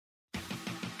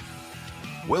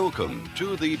Welcome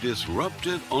to the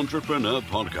Disruptive Entrepreneur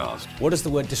Podcast. What does the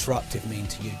word disruptive mean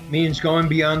to you? Means going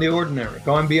beyond the ordinary,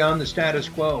 going beyond the status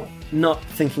quo. Not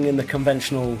thinking in the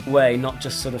conventional way, not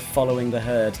just sort of following the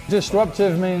herd.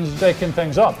 Disruptive means shaking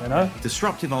things up, you know?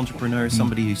 Disruptive entrepreneur is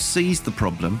somebody who sees the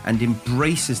problem and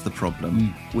embraces the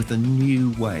problem with a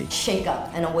new way. Shake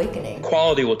up and awakening.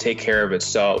 Quality will take care of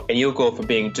itself, and you'll go from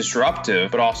being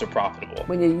disruptive but also profitable.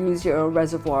 When you use your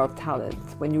reservoir of talent,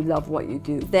 when you love what you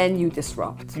do, then you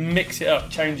disrupt. Mix it up,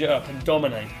 change it up, and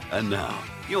dominate. And now,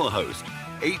 your host,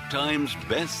 8 times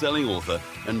best-selling author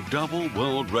and double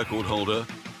world record holder,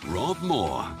 Rob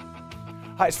Moore.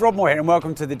 Hi, it's Rob Moore here and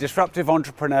welcome to the Disruptive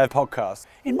Entrepreneur Podcast.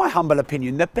 In my humble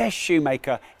opinion, the best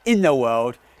shoemaker in the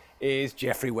world is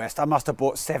Jeffery West. I must have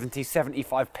bought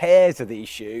 75 pairs of these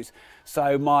shoes.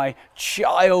 So my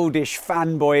childish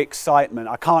fanboy excitement,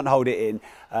 I can't hold it in.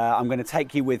 I'm going to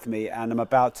take you with me and I'm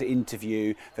about to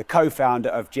interview the co-founder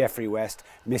of Jeffery West,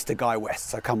 Mr. Guy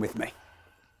West. So come with me.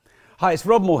 Hi, it's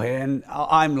Rob Moore here and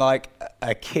I'm like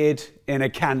a kid in a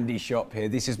candy shop here.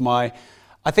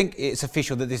 I think it's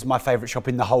official that this is my favourite shop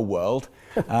in the whole world.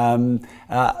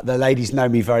 The ladies know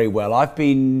me very well. I've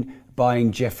been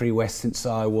buying Jeffery West since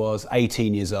I was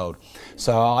 18 years old.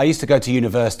 So I used to go to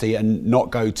university and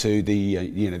not go to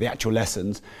the actual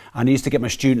lessons. And I used to get my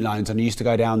student loans and I used to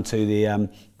go down to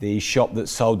the shop that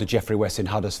sold the Jeffery West in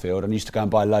Huddersfield and I used to go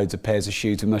and buy loads of pairs of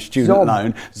shoes with my student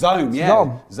loan. Zone.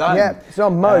 Yeah,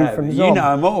 Zom, Mo from Zom. You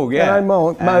know them all, yeah. I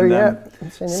know Mo, yeah.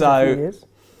 So,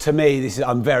 to me,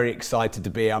 I'm very excited to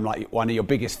be. I'm like one of your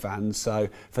biggest fans. So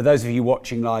for those of you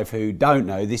watching live who don't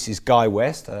know, this is Guy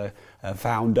West, a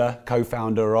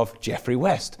co-founder of Jeffery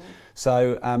West.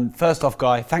 So first off,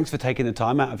 Guy, thanks for taking the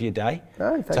time out of your day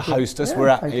to host us.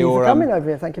 Yeah, thank you for coming over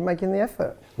here. Thank you for making the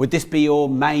effort. Would this be your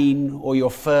main or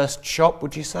your first shop,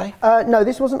 would you say? No,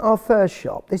 this wasn't our first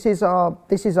shop. This is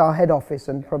our head office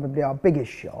and probably our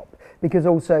biggest shop. Because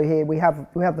also here we have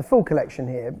the full collection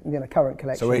here, current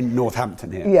collection. So we're in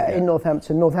Northampton here. Yeah, in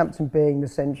Northampton. Northampton being the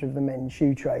centre of the men's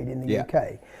shoe trade in the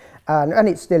UK, and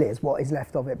it still is what is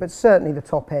left of it, but certainly the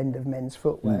top end of men's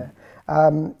footwear.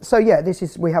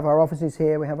 We have our offices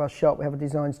here, we have our shop, we have our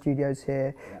design studios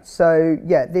here. Yeah. So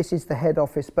this is the head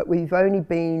office, but we've only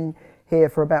been here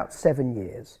for about 7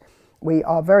 years.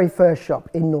 Our very first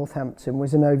shop in Northampton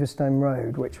was in Overstone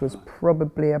Road, which was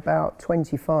probably about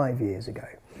 25 years ago.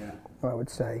 I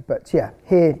would say, but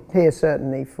here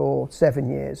certainly for 7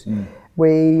 years.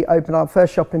 We opened our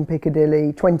first shop in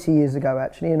Piccadilly 20 years ago,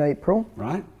 actually, in April.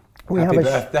 Right. Happy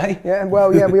birthday.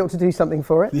 We ought to do something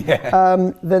for it. Yeah.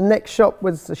 The next shop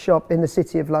was a shop in the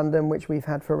City of London, which we've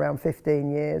had for around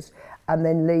 15 years, and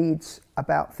then Leeds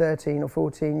about 13 or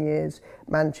 14 years,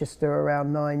 Manchester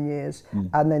around 9 years,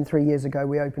 and then 3 years ago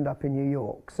we opened up in New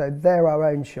York. So they're our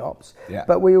own shops,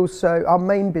 but our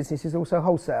main business is also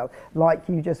wholesale, like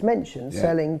you just mentioned,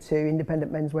 selling to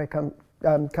independent menswear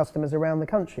customers around the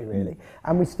country, really.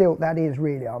 And that is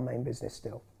really our main business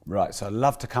still. Right, so I'd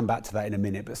love to come back to that in a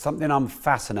minute, but something I'm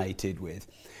fascinated with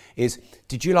is,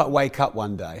 did you wake up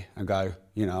one day and go,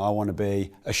 I want to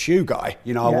be a shoe guy,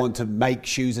 I want to make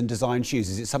shoes and design shoes?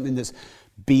 Is it something that's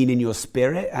been in your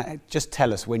spirit? Just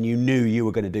tell us when you knew you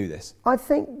were going to do this. I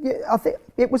think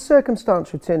it was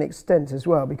circumstantial to an extent as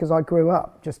well, because I grew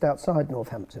up just outside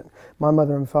Northampton. My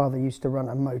mother and father used to run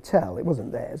a motel. It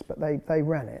wasn't theirs, but they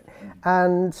ran it.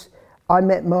 And I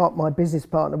met Mark, my business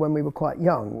partner, when we were quite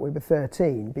young. We were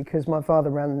 13, because my father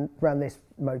ran this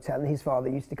motel and his father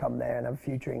used to come there and have a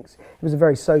few drinks. It was a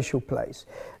very social place.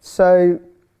 So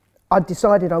I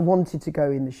decided I wanted to go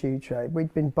in the shoe trade.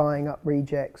 We'd been buying up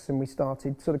rejects and we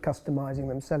started sort of customising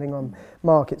them, selling on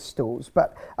market stalls.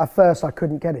 But at first I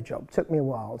couldn't get a job. It took me a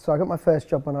while. So I got my first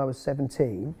job when I was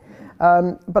 17.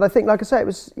 But I think, like I say, it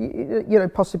was,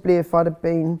 possibly if I'd have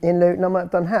been in Luton, I might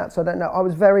have done hats. I don't know. I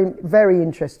was very, very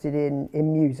interested in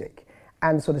music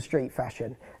and sort of street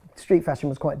fashion. Street fashion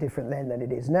was quite different then than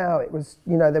it is now. It was,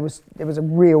 there was a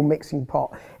real mixing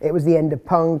pot. It was the end of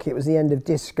punk, it was the end of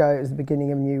disco, it was the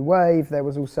beginning of new wave. There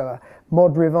was also a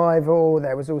mod revival,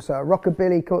 there was also a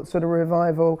rockabilly sort of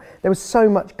revival. There was so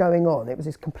much going on. It was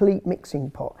this complete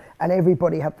mixing pot, and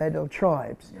everybody had their little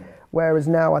tribes. Whereas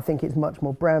now I think it's much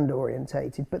more brand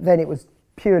orientated, but then it was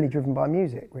purely driven by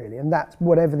music, really, and that's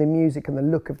whatever the music and the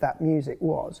look of that music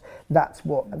was. That's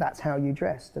how you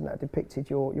dressed, and that depicted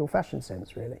your fashion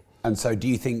sense, really. And so, do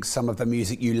you think some of the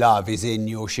music you love is in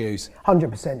your shoes?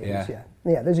 100% is, yeah.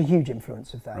 There's a huge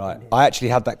influence of that. Right. I actually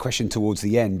had that question towards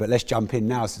the end, but let's jump in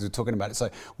now since we're talking about it. So,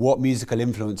 what musical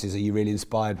influences are you really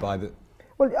inspired by?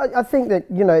 Well, I think that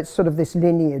it's sort of this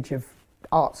lineage of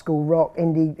art school rock,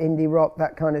 indie rock,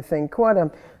 that kind of thing. Quite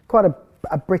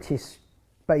a British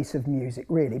base of music,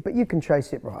 really. But you can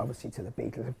trace it, right, obviously, to the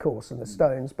Beatles, of course, and the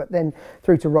Stones, but then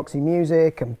through to Roxy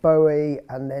Music and Bowie,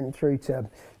 and then through to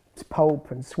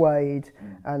Pulp and Suede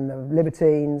and the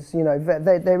Libertines. You know,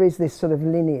 there is this sort of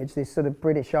lineage, this sort of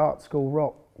British art school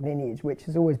rock lineage, which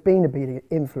has always been a big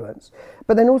influence.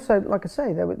 But then also, like I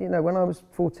say, there were, you know, when I was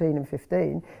 14 and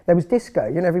 15, there was disco.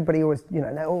 You know, everybody always, you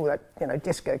know, oh, that, you know,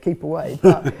 disco, keep away.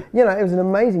 But you know, it was an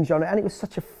amazing genre, and it was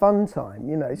such a fun time.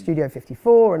 You know, Studio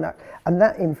 54 and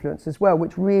that influence as well,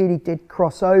 which really did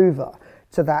cross over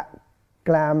to that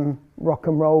glam rock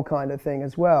and roll kind of thing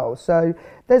as well. So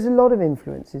there's a lot of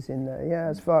influences in there, yeah,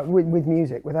 as far with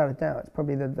music, without a doubt. It's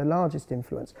probably the largest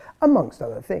influence, amongst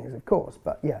other things, of course,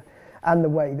 but yeah. And the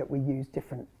way that we use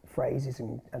different phrases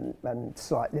and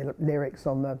slight lyrics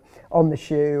on the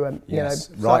shoe, and you know,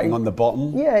 writing on the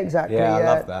bottom. Yeah, exactly. Yeah, I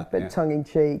love that. But tongue in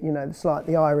cheek, you know,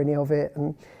 the irony of it,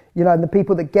 and you know, and the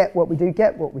people that get what we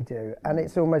do, and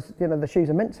it's almost, you know, the shoes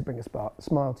are meant to bring a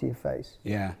smile to your face.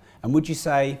 Yeah, and would you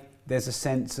say there's a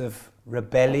sense of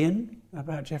rebellion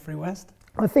about Jeffery West?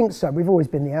 I think so. We've always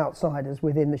been the outsiders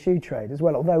within the shoe trade as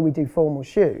well. Although we do formal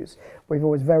shoes, we've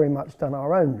always very much done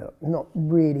our own look, not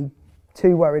really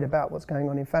too worried about what's going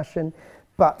on in fashion,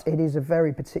 but it is a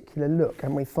very particular look,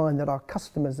 and we find that our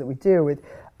customers that we deal with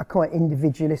are quite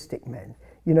individualistic men.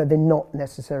 You know, they're not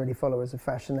necessarily followers of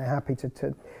fashion. They're happy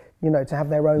to you know, to have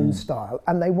their own style,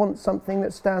 and they want something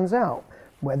that stands out,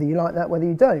 whether you like that, whether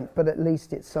you don't, but at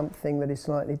least it's something that is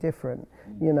slightly different,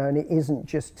 you know, and it isn't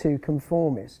just too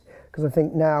conformist. Because I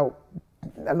think now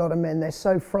a lot of men, they're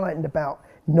so frightened about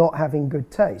not having good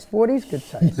taste. What is good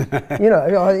taste? you know,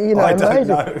 I don't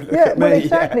know. Yeah, well,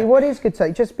 exactly. Yeah. What is good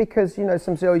taste? Just because, you know,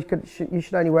 some say, oh, you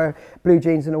should only wear blue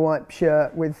jeans and a white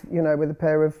shirt with, you know, with a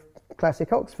pair of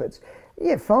classic Oxfords.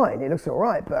 Yeah, fine, it looks all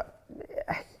right, but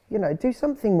you know, do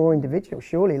something more individual.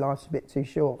 Surely life's a bit too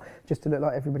short just to look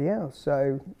like everybody else.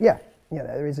 So yeah, you know,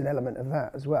 there is an element of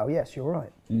that as well. Yes, you're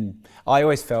right. I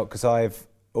always felt, because I've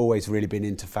always really been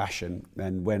into fashion,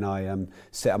 and when I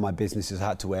set up my businesses, I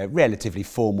had to wear relatively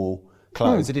formal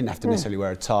clothes. I didn't have to necessarily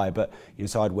wear a tie, but you know,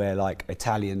 so I'd wear like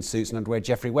Italian suits and I'd wear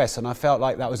Jeffery West, and I felt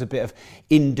like that was a bit of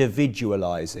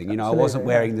individualising. You know, I wasn't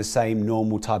wearing the same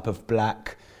normal type of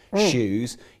black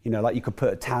shoes. You know, like you could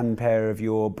put a tan pair of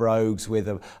your brogues with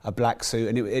a black suit,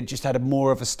 and it just had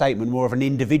more of a statement, more of an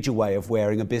individual way of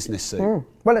wearing a business suit.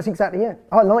 Well, that's exactly it.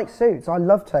 I like suits. I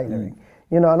love tailoring.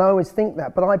 You know, and I always think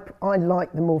that, but I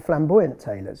like the more flamboyant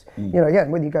tailors. You know,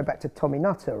 again, whether you go back to Tommy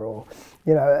Nutter or,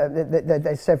 you know,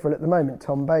 there's several at the moment,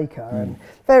 Tom Baker, and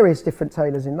various different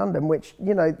tailors in London, which,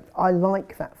 you know, I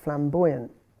like that flamboyant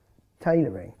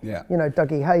tailoring. Yeah. You know,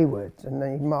 Dougie Hayward and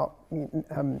then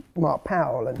Mark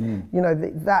Powell, and you know,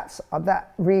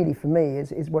 that really for me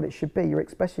is what it should be. You're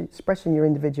expressing your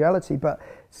individuality, but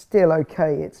still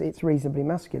okay. It's reasonably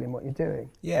masculine what you're doing.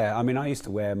 Yeah, I mean, I used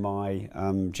to wear my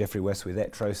Jeffery West with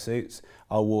Etro suits.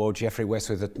 I wore Jeffery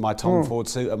West with my Tom Ford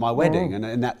suit at my wedding,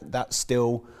 and that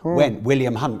still went.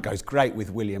 William Hunt goes great with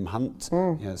William Hunt,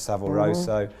 you know, Savile Row.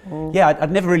 So yeah,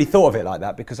 I'd never really thought of it like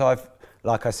that, because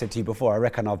like I said to you before, I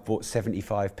reckon I've bought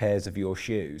 75 pairs of your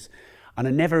shoes, and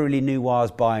I never really knew why I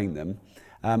was buying them.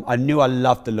 I knew I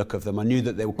loved the look of them. I knew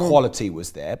that their quality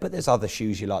was there, but there's other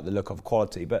shoes you like the look of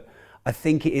quality. But I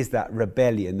think it is that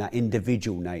rebellion, that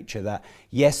individual nature, that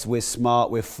yes, we're smart,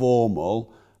 we're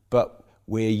formal, but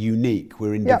we're unique,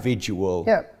 we're individual.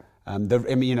 Yeah. I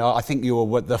mean, you know, I think you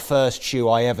were the first shoe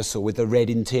I ever saw with the red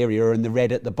interior and the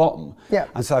red at the bottom. Yeah.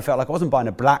 And so I felt like I wasn't buying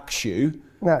a black shoe.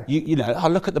 No. You know, I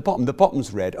look at the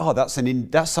bottom's red. Oh, that's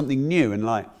something new. And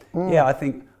like, yeah, I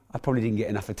think I probably didn't get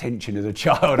enough attention as a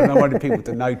child, and I wanted people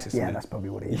to notice me. That's probably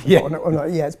what it is. Yeah.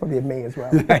 Yeah, it's probably me as well.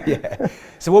 Yeah.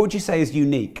 So what would you say is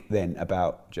unique then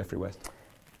about Jeffery West?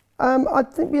 I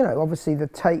think, you know, obviously the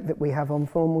take that we have on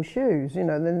formal shoes, you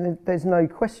know, then there's no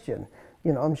question.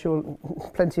 You know, I'm sure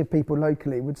plenty of people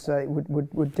locally would say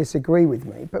would disagree with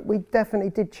me, but we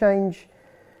definitely did change.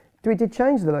 We did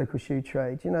change the local shoe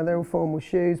trade. You know, they're all formal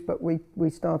shoes, but we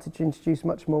started to introduce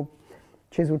much more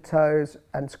chiseled toes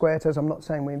and square toes. I'm not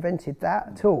saying we invented that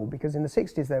at all, because in the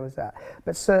 60s there was that.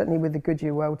 But certainly with the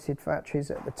Goodyear welted factories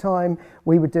at the time,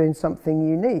 we were doing something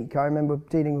unique. I remember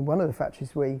dealing with one of the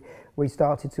factories we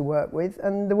started to work with,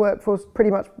 and the workforce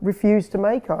pretty much refused to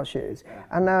make our shoes.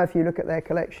 And now if you look at their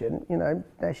collection, you know,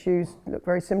 their shoes look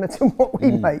very similar to what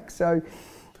we make. So,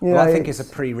 you know, I think it's a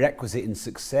prerequisite in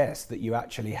success that you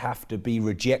actually have to be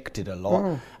rejected a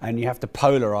lot, and you have to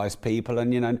polarize people.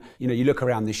 And you know, you look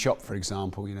around this shop, for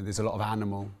example. You know, there's a lot of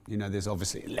animal. You know, there's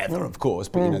obviously leather, of course,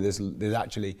 but you know, there's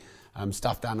actually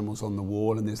stuffed animals on the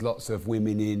wall, and there's lots of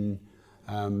women in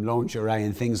lingerie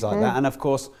and things like that. And of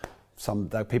course, some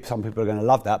people are going to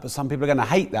love that, but some people are going to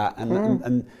hate that,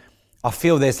 and I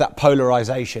feel there's that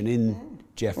polarisation in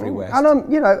Jeffery West. And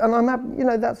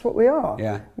I'm that's what we are.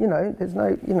 Yeah. There's no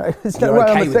way You're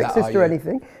okay I'm a with that, sexist are or you?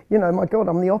 anything. My God,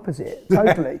 I'm the opposite,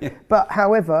 totally. Yeah. But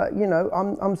however,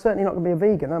 I'm certainly not going to be a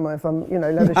vegan, am I? If I'm,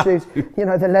 leather shoes,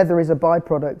 the leather is a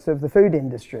byproduct of the food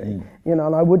industry, and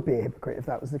I would be a hypocrite if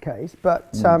that was the case.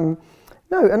 But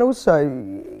no, and also,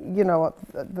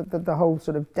 the whole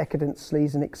sort of decadent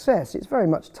sleaze and excess, it's very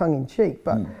much tongue in cheek.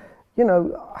 But,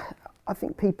 I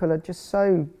think people are just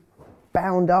so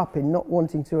bound up in not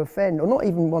wanting to offend, or not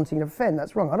even wanting to offend.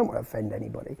 That's wrong. I don't want to offend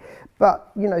anybody,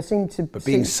 but seem to. But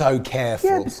being so careful.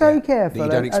 Yeah, so careful. That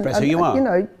you don't express who you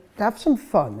are. Have some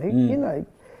fun.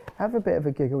 Have a bit of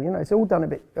a giggle. It's all done a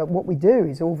bit. What we do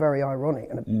is all very ironic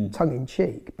and tongue in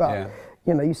cheek, but.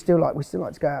 We still like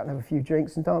to go out and have a few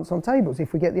drinks and dance on tables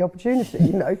if we get the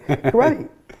opportunity. Great.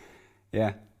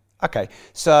 Yeah. Okay.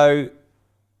 So,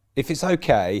 if it's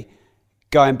okay,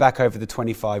 going back over the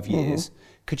 25 years,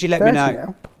 could you let me know?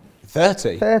 Now.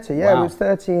 30? 30, yeah. Wow. It was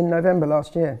 30 in November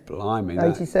last year. Blimey.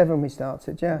 87 we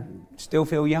started, yeah. Still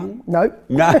feel young? No.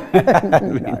 No?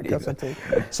 No, of course I do.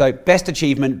 So, best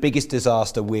achievement, biggest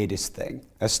disaster, weirdest thing.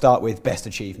 Let's start with best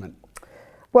achievement.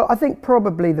 Well, I think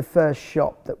probably the first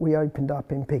shop that we opened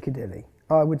up in Piccadilly.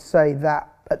 I would say that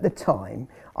at the time,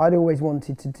 I'd always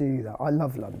wanted to do that. I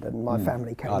love London. My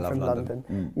family came from London.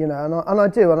 And I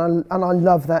do, and I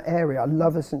love that area. I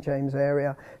love the St James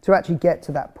area. To actually get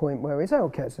to that point where it's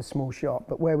it's a small shop,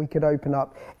 but where we could open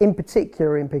up, in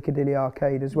particular in Piccadilly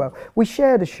Arcade as well. We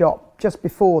shared a shop just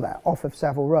before that, off of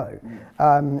Savile Row.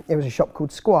 It was a shop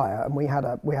called Squire, and we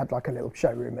had like a little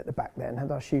showroom at the back there and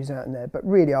had our shoes out in there. But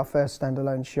really, our first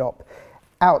standalone shop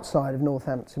outside of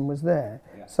Northampton was there.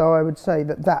 So I would say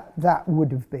that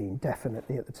would have been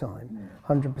definitely at the time,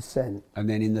 100%. And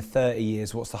then in the 30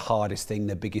 years, what's the hardest thing,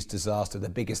 the biggest disaster, the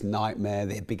biggest nightmare,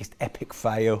 the biggest epic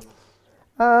fail?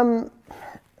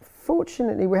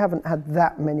 Fortunately, we haven't had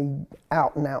that many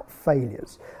out-and-out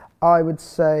failures. I would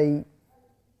say,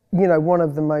 one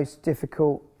of the most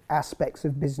difficult aspects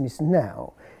of business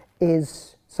now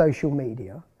is social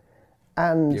media.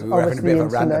 And we were having a bit of a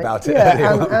rant about it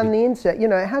earlier. And the internet,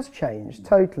 it has changed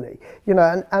totally.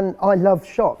 And I love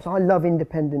shops. I love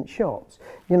independent shops.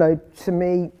 To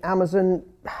me, Amazon,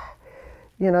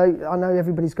 I know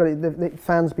everybody's got the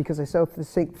fans because they sell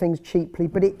things cheaply,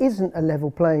 but it isn't a level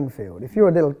playing field. If you're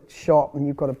a little shop and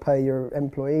you've got to pay your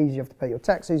employees, you have to pay your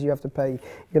taxes, you have to pay,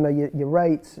 your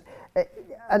rates.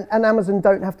 And Amazon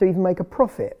don't have to even make a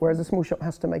profit, whereas a small shop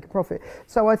has to make a profit.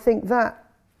 So I think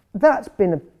that's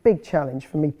been a big challenge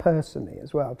for me personally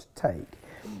as well to take.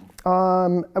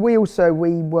 We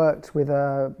worked with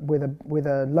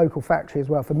a local factory as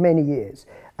well for many years,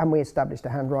 and we established a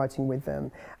handwriting with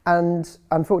them. And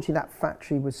unfortunately, that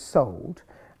factory was sold,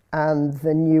 and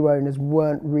the new owners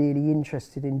weren't really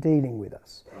interested in dealing with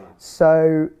us.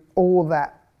 So all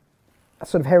that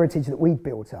sort of heritage that we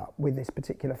built up with this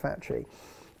particular factory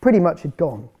pretty much had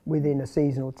gone within a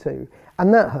season or two.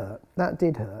 And that hurt. That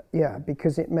did hurt, yeah,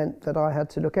 because it meant that I had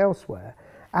to look elsewhere.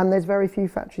 And there's very few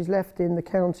factories left in the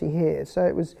county here. So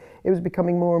it was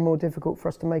becoming more and more difficult for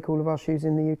us to make all of our shoes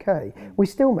in the UK. We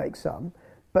still make some,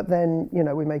 but then,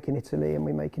 we make in Italy and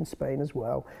we make in Spain as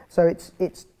well. So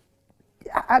it's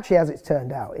actually, as it's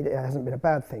turned out, it hasn't been a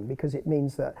bad thing because it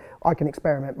means that I can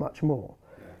experiment much more.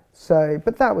 So,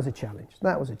 but that was a challenge.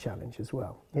 That was a challenge as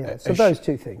well. Yeah. So those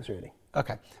two things really.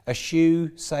 Okay. Are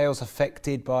shoe sales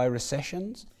affected by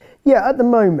recessions? Yeah, at the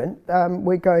moment,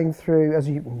 we're going through, as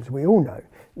we all know,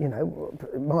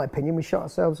 in my opinion, we shot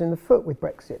ourselves in the foot with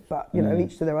Brexit, but,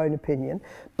 each to their own opinion.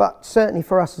 But certainly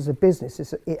for us as a business,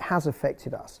 it has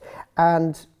affected us.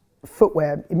 And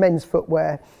footwear, men's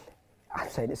footwear, I'm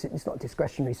saying it's not a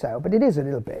discretionary sale, but it is a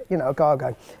little bit. A guy will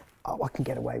go, I can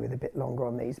get away with a bit longer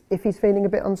on these if he's feeling a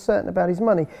bit uncertain about his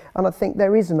money. And I think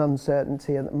there is an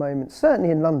uncertainty at the moment, certainly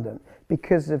in London,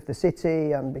 because of the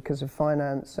city and because of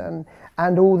finance and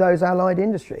all those allied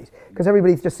industries. Because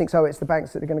everybody just thinks, it's the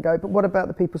banks that are going to go, but what about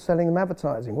the people selling them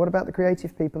advertising? What about the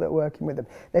creative people that are working with them?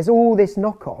 There's all this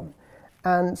knock-on.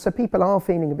 And so people are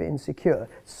feeling a bit insecure,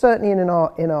 certainly in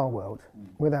our world,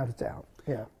 without a doubt,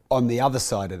 yeah. On the other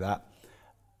side of that,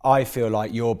 I feel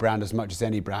like your brand, as much as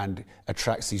any brand,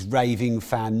 attracts these raving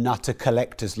fan nutter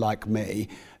collectors like me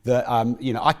that,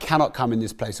 I cannot come in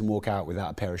this place and walk out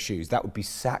without a pair of shoes. That would be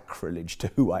sacrilege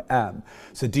to who I am.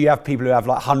 So do you have people who have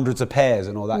like hundreds of pairs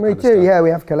and all that kind of stuff? We do, yeah,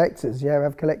 we have collectors. Yeah, we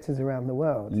have collectors around the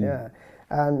world, yeah.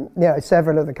 And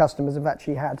several of the customers have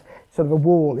actually had sort of a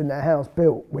wall in their house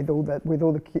built with all the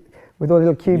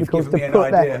little cubicles to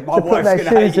put their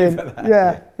shoes in.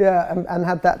 And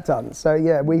had that done.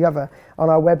 So we have on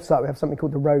our website we have something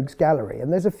called the Rogues Gallery,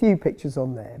 and there's a few pictures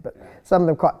on there, but some of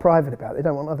them quite private about it. They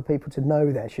don't want other people to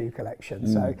know their shoe collection,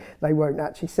 so they won't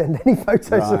actually send any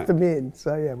photos of them in.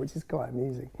 So which is quite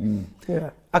amusing.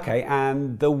 Okay,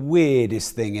 and the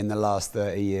weirdest thing in the last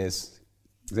 30 years?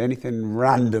 Is there anything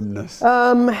randomness?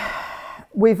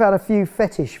 We've had a few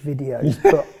fetish videos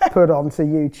put onto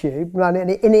YouTube,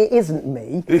 and it isn't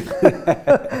me.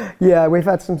 We've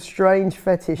had some strange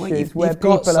fetishes where you've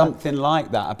people got something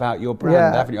like that about your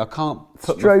brand, haven't you? I can't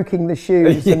put stroking the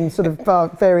shoes and sort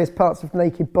of various parts of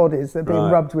naked bodies that are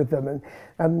being rubbed with them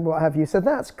and what have you. So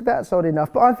that's odd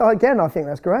enough. But I think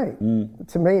that's great.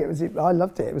 To me, I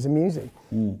loved it. It was amusing.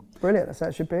 Brilliant. That's how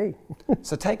it should be.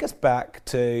 So take us back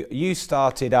to, you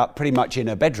started up pretty much in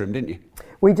a bedroom, didn't you?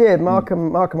 We did, Mark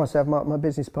and myself, Mark, my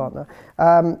business partner.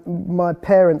 My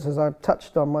parents, as I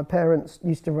touched on, my parents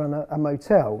used to run a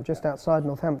motel just outside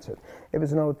Northampton. It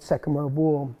was an old Second World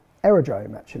War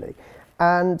aerodrome, actually.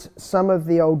 And some of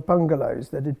the old bungalows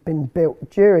that had been built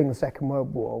during the Second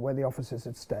World War, where the officers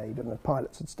had stayed and the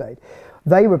pilots had stayed,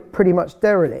 they were pretty much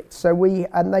derelict. So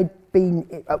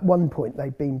at one point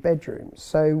they'd been bedrooms.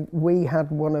 So we had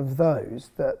one of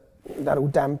those that all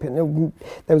damp and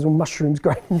there was all mushrooms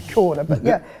growing in the corner. But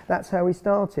that's how we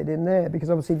started in there, because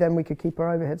obviously then we could keep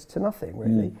our overheads to nothing,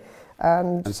 really.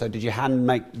 And so did you hand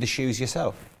make the shoes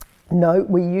yourself? No,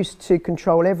 we used to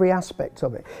control every aspect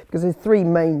of it, because there's three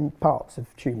main parts of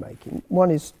shoe making. One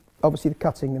is obviously the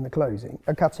cutting and the closing.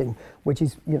 Cutting, which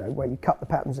is where you cut the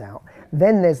patterns out.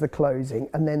 Then there's the closing,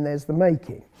 and then there's the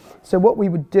making. So what we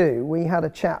would do, we had a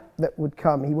chap that would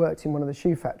come. He worked in one of the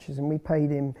shoe factories, and we paid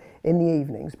him in the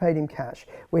evenings, paid him cash.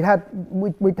 We'd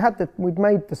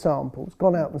made the samples,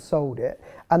 gone out and sold it,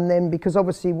 and then, because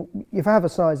obviously you have a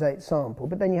size 8 sample,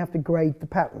 but then you have to grade the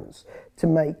patterns to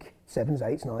make 7s,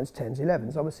 8s, 9s, 10s,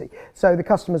 11s, obviously. So the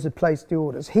customers had placed the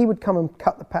orders. He would come and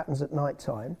cut the patterns at night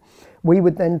time. We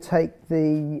would then take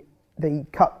the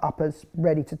cut uppers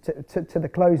ready to the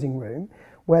closing room,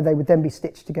 where they would then be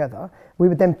stitched together. We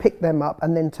would then pick them up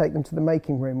and then take them to the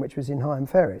making room, which was in Higham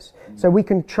Ferris. So we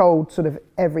controlled sort of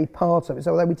every part of it.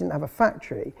 So although we didn't have a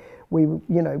factory, we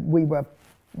were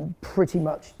pretty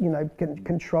much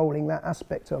controlling that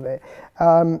aspect of it,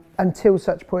 until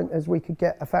such point as we could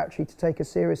get a factory to take us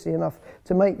seriously enough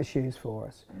to make the shoes for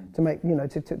us, to make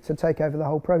to take over the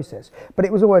whole process. But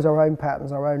it was always our own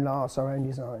patterns, our own lasts, our own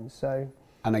designs. So,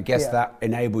 and I guess that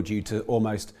enabled you to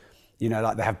almost,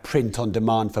 like they have print on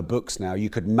demand for books now. You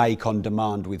could make on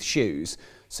demand with shoes,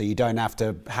 so you don't have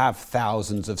to have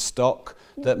thousands of stock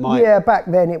that might. Yeah, back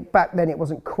then it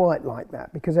wasn't quite like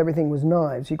that, because everything was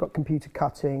knives. You've got computer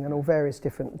cutting and all various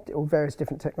different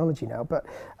technology now. But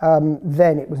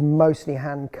then it was mostly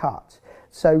hand cut.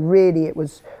 So really, it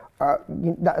was.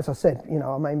 As I said,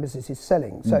 our main business is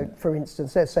selling. So, for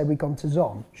instance, let's say we'd gone to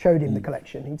Zon, showed him the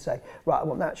collection. He'd say, right, I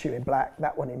want that shoe in black,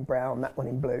 that one in brown, that one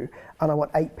in blue, and I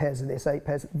want 8 pairs of this, 8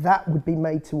 pairs. That would be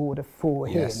made to order for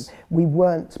him. We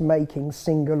weren't making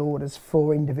single orders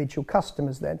for individual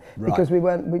customers then, because we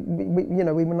were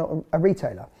not a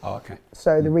retailer. Oh, okay.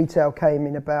 So the retail came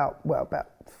in about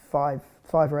 5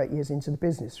 or 8 years into the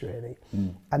business, really.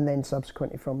 And then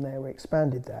subsequently from there we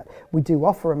expanded that. We do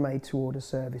offer a made-to-order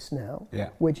service now,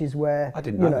 which is where, I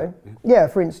didn't know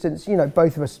that. For instance,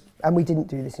 both of us, and we didn't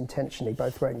do this intentionally,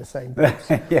 both wearing the same boots.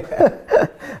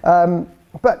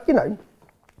 But,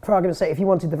 for argument's sake, if you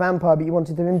wanted the vampire but you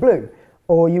wanted them in blue,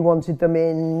 or you wanted them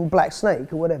in black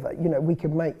snake or whatever, we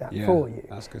could make that for you.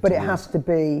 That's good. But it has to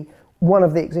be one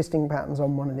of the existing patterns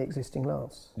on one of the existing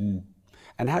lasts.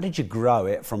 And how did you grow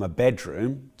it from a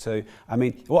bedroom to,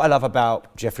 what I love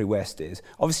about Jeffery West is,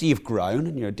 obviously you've grown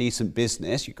and you're a decent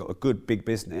business, you've got a good big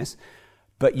business,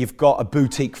 but you've got a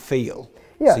boutique feel.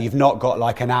 Yeah. So you've not got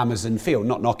like an Amazon feel,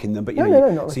 not knocking them, but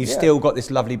so you've still got this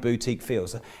lovely boutique feel.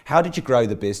 So how did you grow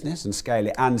the business and scale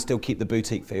it and still keep the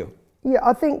boutique feel? Yeah,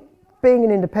 I think being an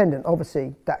independent,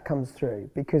 obviously that comes through,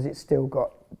 because it's still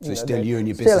got. So it's still you and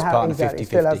your business partner 50-50. It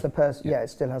still has it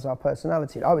still has our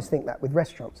personality. I always think that with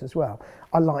restaurants as well.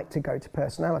 I like to go to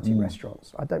personality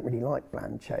restaurants. I don't really like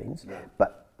bland chains,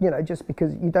 but just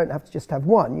because you don't have to just have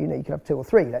one, you can have 2 or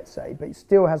 3, let's say, but it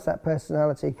still has that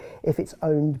personality if it's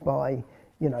owned by,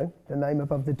 the name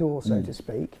above the door, so to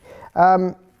speak.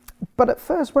 But at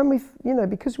first, when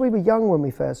because we were young when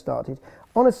we first started,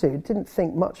 honestly, didn't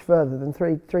think much further than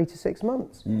 3 to 6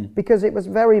 months, because it was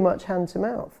very much hand to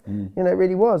mouth. It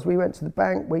really was. We went to the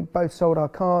bank, we both sold our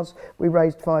cars, we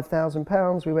raised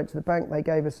 £5,000, we went to the bank, they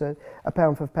gave us a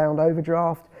pound for pound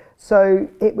overdraft. So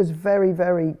it was very,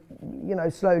 very,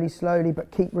 slowly,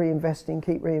 but keep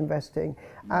reinvesting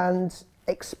and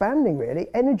expanding really.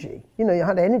 Energy, you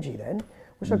had energy then.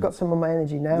 Wish I'd got some of my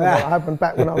energy now that I had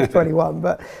back when I was 21.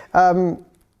 But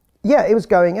it was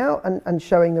going out and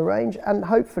showing the range and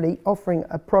hopefully offering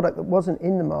a product that wasn't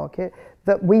in the market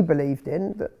that we believed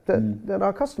in, that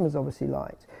our customers obviously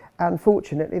liked. And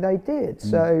fortunately they did.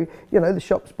 So, the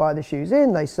shops buy the shoes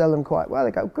in, they sell them quite well.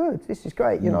 They go, good, this is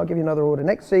great. I'll give you another order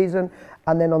next season.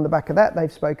 And then on the back of that,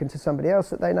 they've spoken to somebody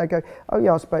else that they know, go, oh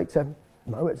yeah, I spoke to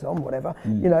Mo, it's on, whatever,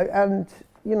 and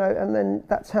then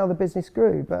that's how the business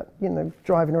grew. But,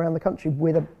 driving around the country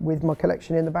with my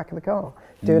collection in the back of the car,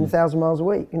 doing 1,000 miles a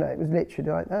week, it was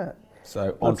literally like that.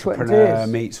 So entrepreneur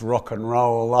meets rock and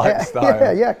roll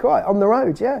lifestyle. Yeah, quite, on the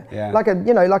road, yeah. Like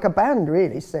a band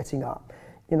really setting up.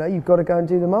 You've got to go and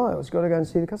do the miles. You've got to go and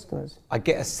see the customers. I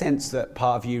get a sense that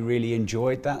part of you really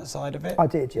enjoyed that side of it. I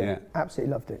did, yeah.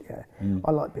 Absolutely loved it, yeah.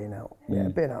 I like being out,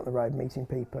 being out on the road, meeting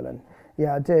people, and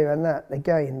I do. And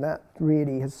that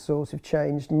really has sort of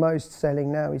changed. Most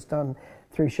selling now is done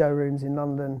through showrooms in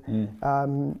London.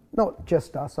 Not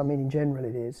just us, I mean in general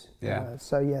it is.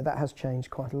 That has changed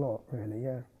quite a lot, really,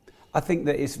 yeah. I think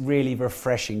that it's really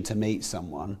refreshing to meet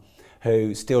someone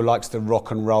who still likes the rock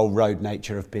and roll road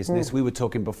nature of business. We were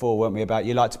talking before, weren't we, about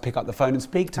you like to pick up the phone and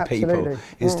speak to people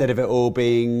instead of it all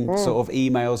being sort of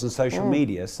emails and social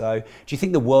media. So do you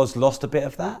think the world's lost a bit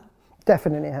of that?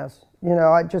 Definitely has.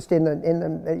 I just I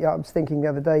was thinking the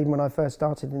other day when I first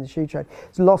started in the shoe trade,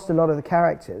 it's lost a lot of the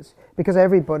characters because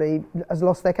everybody has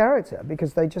lost their character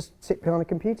because they just sit behind a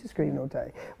computer screen all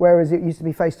day. Whereas it used to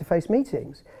be face-to-face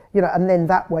meetings, and then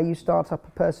that way you start up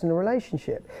a personal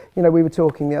relationship. We were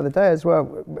talking the other day as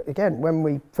well. Again, when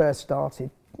we first started,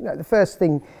 the first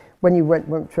thing when you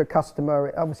went to a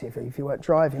customer, obviously if you weren't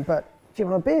driving, but do you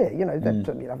want a beer? You'd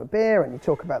have a beer and you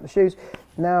talk about the shoes.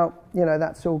 Now,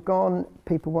 that's all gone.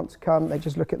 People want to come, they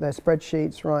just look at their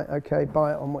spreadsheets, right, okay,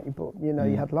 buy it on what you bought, you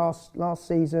had last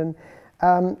season.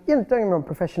 Don't get me wrong,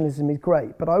 professionalism is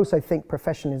great, but I also think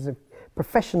professionalism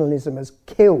has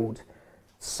killed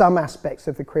some aspects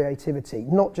of the creativity,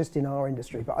 not just in our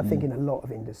industry, but I think in a lot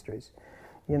of industries.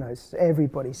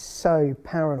 Everybody's so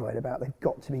paranoid about they've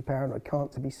got to be paranoid,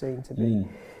 can't to be seen to be.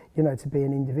 To be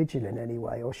an individual in any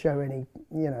way or show any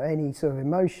sort of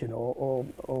emotion or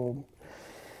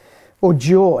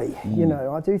joy.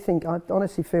 I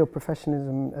honestly feel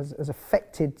professionalism has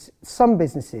affected some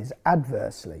businesses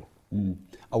adversely.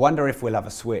 I wonder if we'll have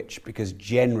a switch because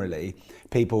generally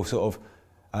people sort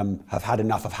of have had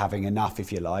enough of having enough,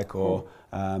 if you like, or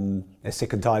they're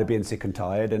sick and tired of being sick and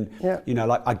tired. And,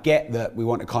 I get that we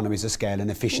want economies of scale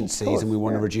and efficiencies and we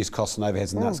want to reduce costs and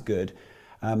overheads and that's good.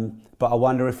 But I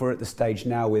wonder if we're at the stage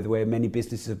now where many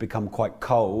businesses have become quite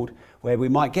cold, where we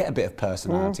might get a bit of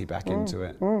personality back into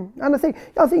it. And I think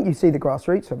you see the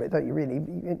grassroots of it, don't you? Really,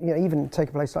 even take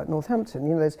a place like Northampton.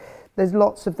 There's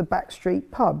lots of the backstreet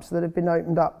pubs that have been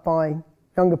opened up by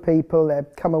younger people.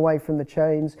 They've come away from the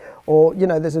chains, or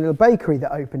there's a little bakery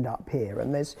that opened up here,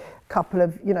 and there's a couple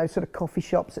of sort of coffee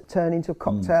shops that turn into a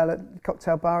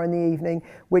cocktail bar in the evening,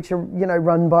 which are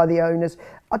run by the owners.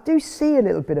 I do see a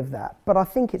little bit of that, but I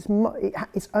think it's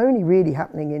only really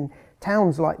happening in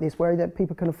towns like this where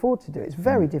people can afford to do it. It's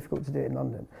very difficult to do it in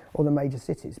London or the major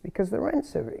cities because the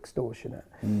rents are extortionate.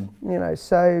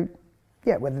 So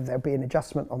whether there'll be an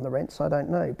adjustment on the rents, I don't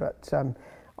know, but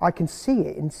I can see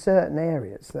it in certain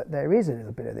areas that there is a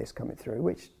little bit of this coming through,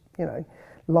 which,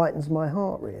 lightens my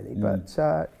heart really. But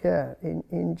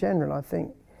in general, I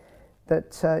think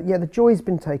that, the joy's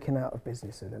been taken out of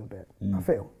business a little bit, I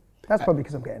feel. That's probably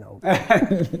because I'm getting old.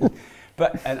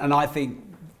 But I think,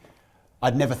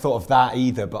 I'd never thought of that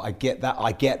either, but I get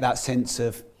that sense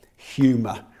of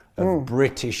humour, of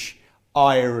British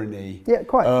irony. Yeah,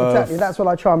 quite, exactly. That's what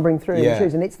I try and bring through in the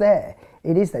shoes, and it's there.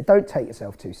 It is there. Don't take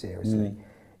yourself too seriously.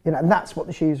 And that's what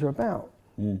the shoes are about.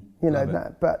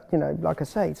 But like I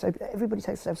say, so everybody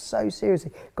takes themselves so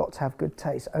seriously. Got to have good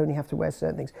taste. Only have to wear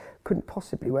certain things. Couldn't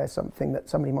possibly wear something that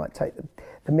somebody might take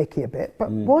the mickey a bit.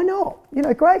 But why not?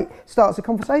 Great. Starts a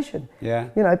conversation. Yeah.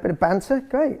 A bit of banter.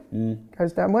 Great.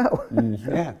 Goes down well.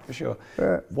 Yeah, for sure.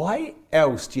 Why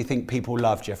else do you think people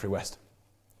love Jeffery West?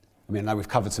 I mean, I know we've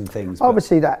covered some things.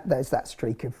 Obviously, there's that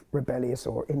streak of rebellious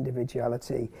or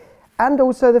individuality. And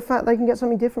also the fact they can get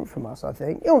something different from us, I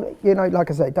think. Like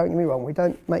I say, don't get me wrong, we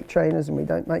don't make trainers and we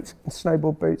don't make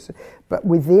snowboard boots, but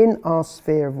within our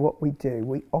sphere of what we do,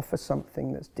 we offer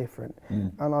something that's different.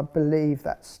 And I believe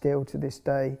that's still to this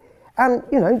day. And,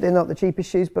 they're not the cheapest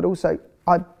shoes, but also,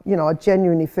 I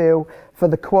genuinely feel for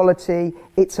the quality,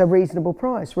 it's a reasonable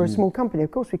price. We're a small company, of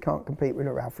course we can't compete with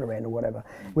a Ralph Lauren or whatever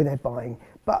with their buying.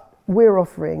 But we're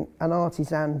offering an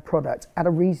artisan product at a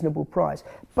reasonable price,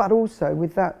 but also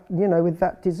with that, with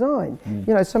that design.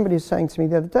 Somebody was saying to me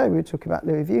the other day, we were talking about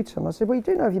Louis Vuitton. I said, well, you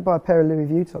do know if you buy a pair of Louis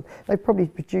Vuitton, they've probably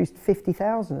produced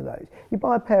 50,000 of those. You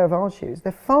buy a pair of our shoes,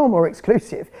 they're far more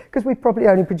exclusive because we've probably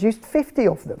only produced 50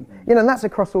 of them, and that's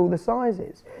across all the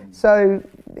sizes. So,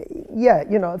 yeah,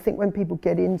 I think when people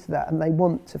get into that and they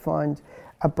want to find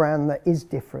a brand that is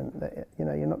different, that,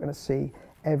 you're not going to see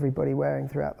everybody wearing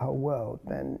throughout the whole world,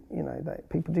 then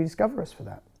people do discover us for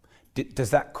that. Does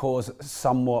that cause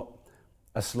somewhat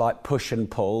a slight push and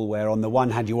pull, where on the one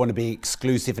hand you want to be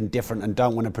exclusive and different and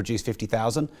don't want to produce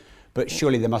 50,000, but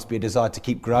surely there must be a desire to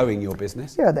keep growing your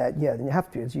business? Yeah, then you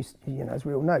have to, as as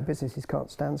we all know, businesses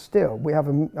can't stand still. We have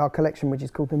our collection, which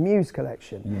is called the Muse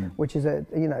collection, which is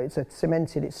it's a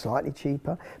cemented, it's slightly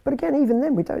cheaper, but again, even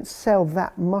then we don't sell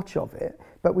that much of it,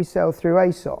 but we sell through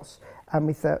ASOS. And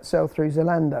we sell through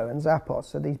Zalando and Zappos,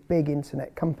 so these big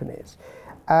internet companies.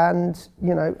 And,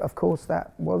 of course,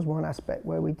 that was one aspect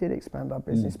where we did expand our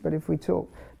business. But if we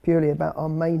talk purely about our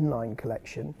mainline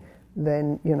collection,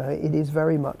 then, it is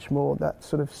very much more that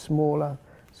sort of smaller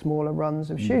runs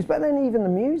of shoes. But then even the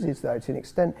Muses, though, to an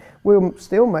extent, we'll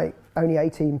still make only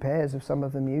 18 pairs of some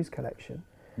of the Muse collection.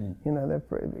 They're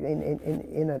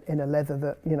in a leather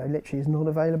that, literally is not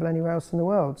available anywhere else in the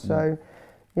world. So,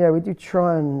 yeah, we do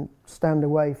try and stand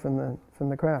away from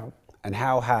the crowd. And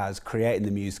how has creating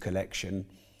the Muse collection,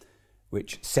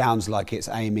 which sounds like it's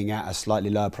aiming at a slightly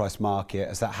lower price market,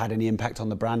 has that had any impact on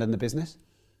the brand and the business?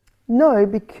 No,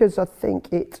 because I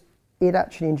think it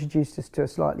actually introduced us to a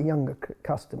slightly younger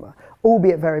customer,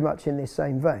 albeit very much in this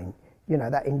same vein,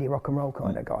 that indie rock and roll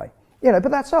kind of guy. But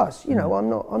that's us. I'm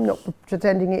not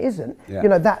pretending it isn't.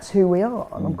 Yeah. That's who we are,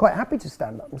 and I'm quite happy to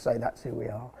stand up and say that's who we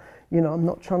are. I'm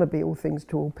not trying to be all things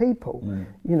to all people.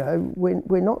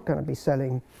 We're not going to be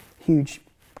selling huge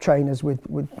trainers with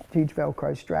huge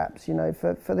Velcro straps,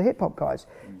 for the hip hop guys.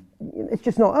 It's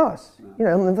just not us.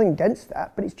 I'm nothing against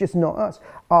that, but it's just not us.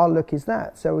 Our look is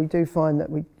that. So we do find that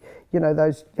we,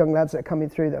 those young lads that are coming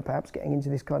through that are perhaps getting into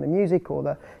this kind of music, or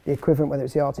the equivalent, whether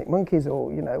it's the Arctic Monkeys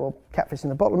or, or Catfish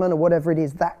and the Bottlemen or whatever it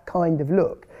is, that kind of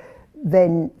look,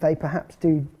 then they perhaps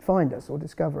do find us or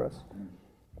discover us.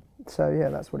 So yeah,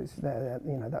 that's what it's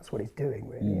that's what it's doing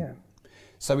really. Yeah.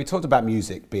 So we talked about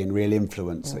music being real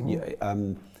influence.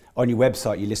 On your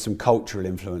website, you list some cultural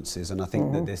influences, and I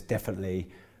think that there's definitely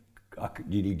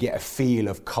you get a feel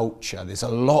of culture. There's a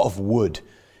lot of wood.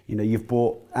 You've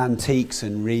bought antiques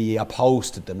and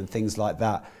reupholstered them and things like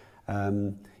that.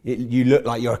 You look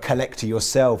like you're a collector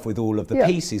yourself with all of the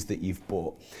pieces that you've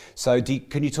bought. So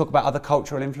can you talk about other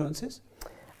cultural influences?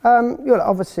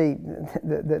 Obviously,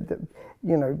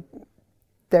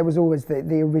 there was always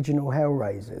the original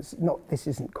Hellraisers. This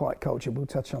isn't quite culture, we'll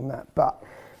touch on that, but...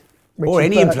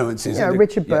 influences.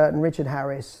 Richard Burton, Richard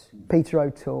Harris, Peter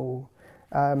O'Toole,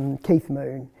 Keith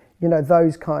Moon,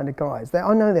 those kind of guys.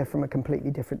 I know they're from a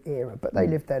completely different era, but they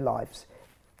lived their lives,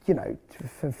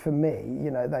 for me,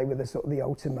 they were the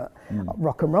ultimate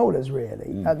rock and rollers,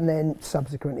 really. And then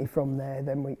subsequently from there,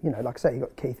 then we, like I say, you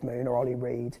got Keith Moon or Ollie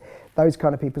Reed, those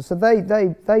kind of people. So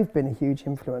they've been a huge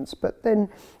influence. But then,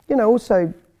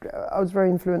 also I was very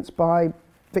influenced by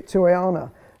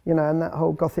Victoriana, and that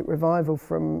whole Gothic revival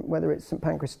from whether it's St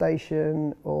Pancras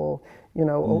Station or,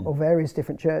 or various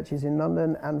different churches in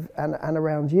London and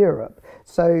around Europe.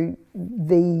 So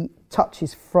the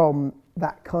touches from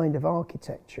that kind of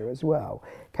architecture as well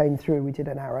came through. We did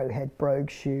an arrowhead brogue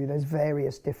shoe. There's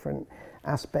various different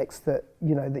aspects that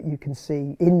that you can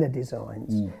see in the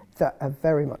designs that have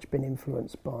very much been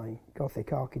influenced by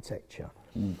Gothic architecture.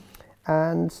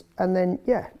 And then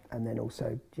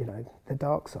also the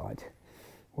dark side,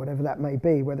 whatever that may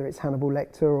be, whether it's Hannibal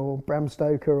Lecter or Bram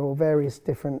Stoker or various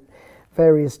different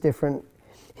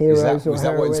heroes. Was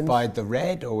that what inspired the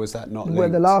red, or was that not linked? Well,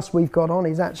 the last we've got on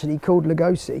is actually called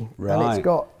Lugosi. Right.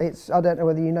 And it's I don't know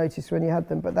whether you noticed when you had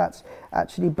them, but that's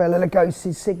actually Bela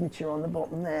Lugosi's signature on the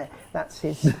bottom there. That's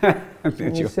his.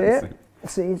 Can you see it?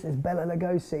 See, it says Bela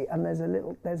Lugosi, and there's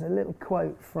a little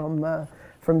quote from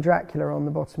Dracula on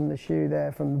the bottom of the shoe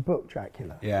there, from the book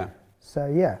Dracula. Yeah. So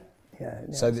yeah.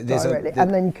 So there's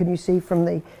and then can you see from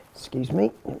the, excuse me,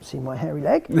 you don't see my hairy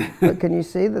leg, but can you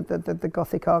see the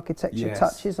Gothic architecture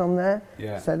touches on there?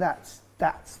 Yeah. So that's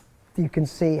you can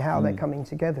see how they're coming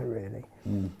together really.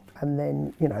 And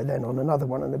then then on another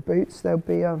one of the boots there'll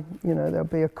be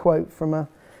a quote from a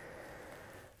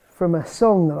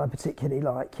song that I particularly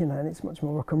like, and it's much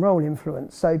more rock and roll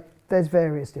influence. So there's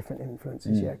various different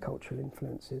influences, cultural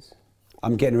influences.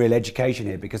 I'm getting real education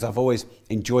here because I've always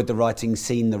enjoyed the writing,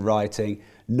 seen the writing,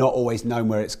 not always known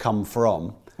where it's come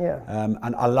from. Yeah.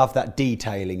 And I love that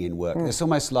detailing in work. It's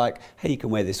almost like, hey, you can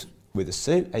wear this with a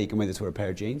suit, hey, you can wear this with a pair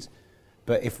of jeans.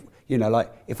 But if, you know,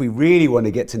 like, if we really want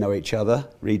to get to know each other,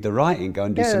 read the writing, go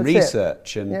and do some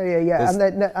research. And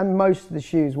and most of the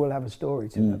shoes will have a story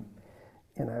to them.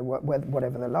 You know,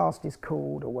 whatever the last is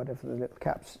called, or whatever the little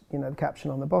the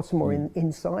caption on the bottom, or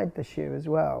inside the shoe as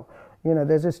well. You know,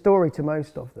 there's a story to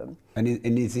most of them. And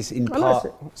is this in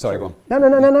part? Sorry, go on.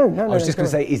 No. I was just going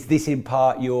to say, is this in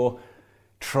part you're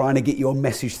trying to get your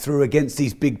message through against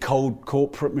these big cold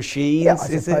corporate machines? Yeah,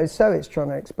 I suppose so. It's trying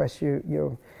to express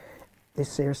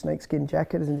this here snakeskin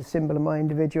jacket is a symbol of my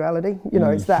individuality. You know,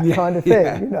 it's that kind of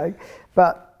thing. You know,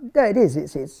 but. Yeah, it is.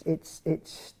 It's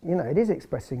you know, it is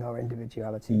expressing our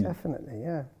individuality, definitely.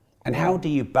 Yeah. And how do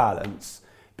you balance?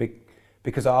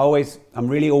 Because I'm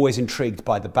really always intrigued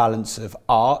by the balance of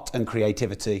art and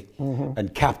creativity,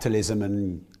 and capitalism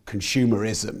and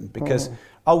consumerism. Because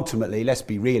ultimately, let's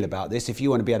be real about this. If you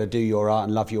want to be able to do your art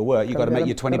and love your work, you've got to make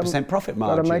your 20% profit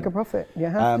margin. Got to make a profit. You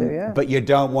have to. Yeah. But you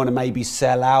don't want to maybe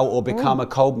sell out or become a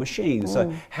cold machine.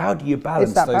 So how do you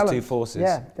balance those two forces?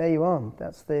 Yeah, there you are.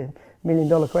 That's the $1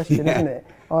 million question, isn't it?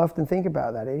 I often think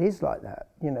about that. It is like that.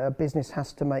 You know, a business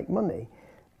has to make money,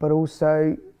 but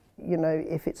also, you know,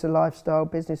 if it's a lifestyle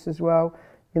business as well,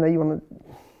 you know, you want to,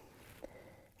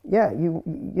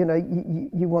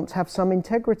 you want to have some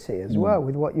integrity as well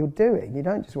with what you're doing. You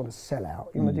don't just want to sell out.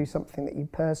 You want to do something that you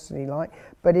personally like.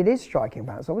 But it is striking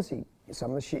balance. Obviously, some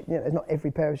of the shoes, you know, there's not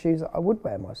every pair of shoes that I would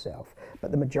wear myself,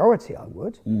 but the majority I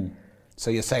would. So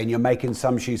you're saying you're making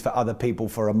some shoes for other people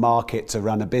for a market to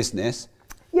run a business?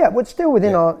 Yeah, well, it's still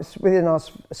within our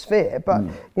sphere, but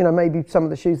you know, maybe some of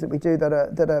the shoes that we do that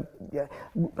are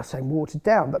I'm saying watered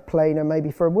down, but plainer, maybe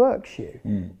for a work shoe.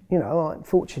 You know,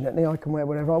 fortunately, I can wear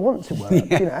whatever I want to work, you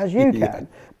know, as you can.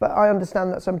 But I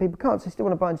understand that some people can't. So they still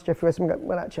want to buy into Jeffery West and go,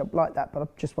 well, actually, I like that, but I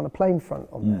just want a plain front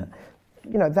on that.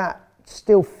 You know, that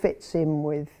still fits in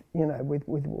with, you know, with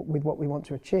what we want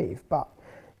to achieve. But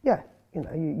yeah. You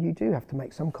know, you do have to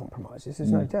make some compromises,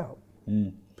 there's no doubt.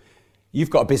 You've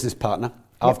got a business partner.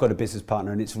 I've got a business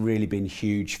partner, and it's really been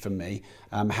huge for me.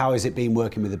 How has it been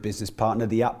working with a business partner,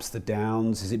 the ups, the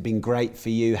downs? Has it been great for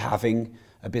you having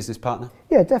a business partner?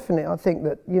 Yeah, definitely. I think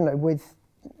that, you know, with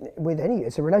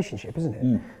it's a relationship, isn't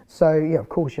it? So, yeah, of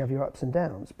course you have your ups and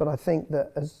downs, but I think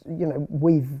that, as you know,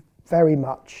 we've very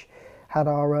much had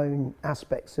our own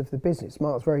aspects of the business.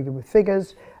 Mark's very good with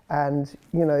figures, and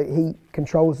you know, he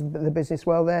controls the business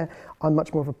well there. I'm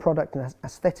much more of a product and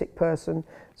aesthetic person,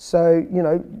 so you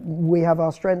know, we have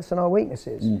our strengths and our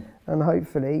weaknesses, and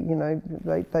hopefully, you know,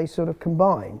 they sort of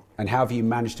combine. And how have you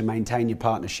managed to maintain your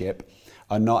partnership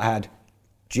and not had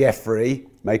Jeffrey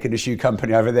making a shoe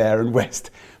company over there and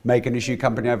West making a shoe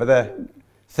company over there?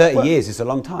 30 years is a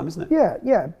long time, isn't it?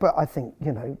 Yeah, but I think,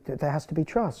 you know, there has to be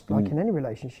trust, like in any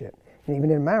relationship. And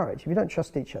even in a marriage, if you don't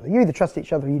trust each other, you either trust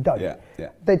each other or you don't.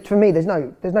 For me, there's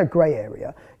no grey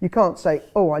area. You can't say,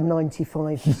 oh, I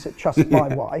 95% trust my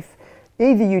wife.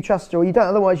 Either you trust her or you don't.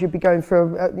 Otherwise, you'd be going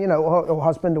through, you know, or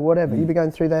husband or whatever. You'd be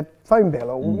going through their phone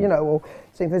bill, or you know, or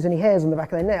seeing if there's any hairs on the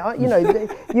back of their neck. You know,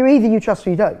 you trust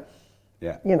or you don't.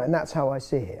 Yeah. You know, and that's how I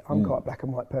see it. I'm quite a black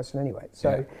and white person anyway.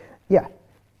 So, yeah,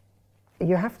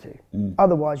 you have to.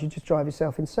 Otherwise, you just drive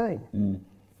yourself insane.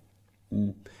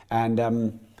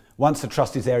 And once the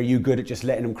trust is there, are you good at just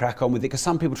letting them crack on with it? Because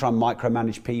some people try and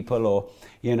micromanage people, or,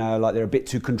 you know, like they're a bit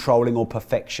too controlling or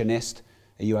perfectionist.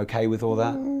 Are you okay with all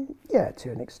that? Yeah,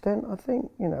 to an extent, I think.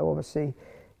 You know, obviously,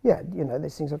 yeah, you know,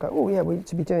 there's things I go, oh yeah, we need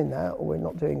to be doing that, or we're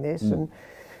not doing this, and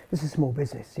this is a small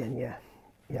business, and yeah.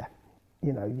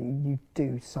 You know, you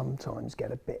do sometimes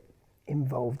get a bit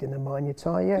involved in the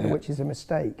minutiae, which is a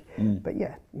mistake. But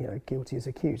yeah, you know, guilty as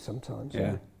accused sometimes.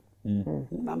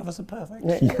 None of us are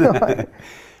perfect.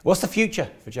 What's the future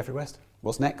for Jeffery West?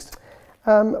 What's next?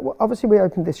 Well, obviously, we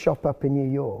opened this shop up in New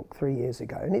York 3 years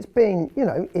ago, and it's been, you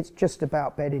know, it's just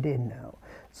about bedded in now.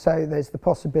 So there's the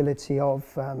possibility of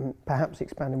perhaps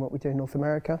expanding what we do in North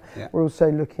America. We're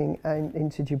also looking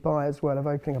into Dubai as well, of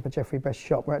opening up a Jeffery Best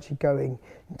shop. We're actually going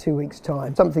in 2 weeks'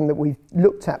 time. Something that we've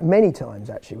looked at many times,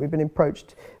 actually. We've been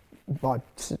approached by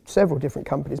several different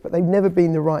companies, but they've never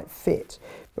been the right fit.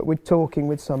 But we're talking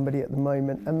with somebody at the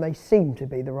moment, and they seem to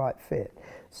be the right fit.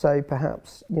 So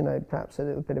perhaps, you know, a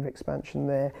little bit of expansion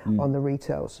there on the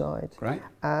retail side. Right.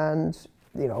 And,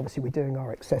 you know, obviously we're doing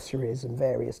our accessories and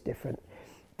various different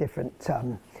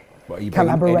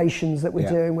collaborations that we're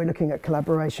doing. We're looking at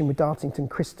collaboration with Dartington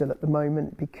Crystal at the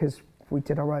moment, because we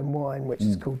did our own wine, which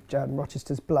is called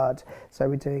Rochester's Blood. So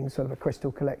we're doing sort of a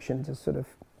crystal collection to sort of,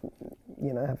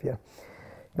 you know, have your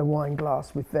the wine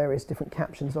glass with various different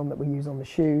captions on that we use on the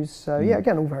shoes. So yeah,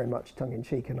 again, all very much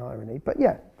tongue-in-cheek and irony. But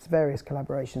yeah, it's various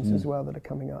collaborations as well that are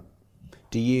coming up.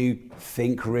 Do you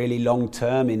think really long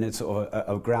term in a sort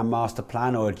of a grandmaster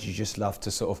plan, or do you just love to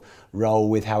sort of roll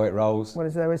with how it rolls? What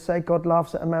does they always say? God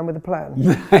laughs at a man with a plan.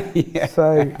 Yeah.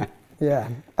 So yeah,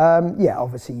 yeah.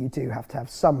 Obviously, you do have to have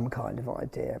some kind of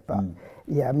idea, but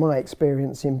yeah, my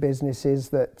experience in business is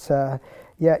that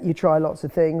yeah, you try lots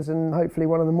of things and hopefully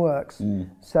one of them works.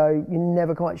 So you're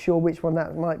never quite sure which one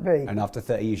that might be. And after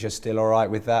 30 years, you're still all right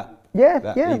with that?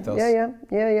 Yeah, ethos? yeah.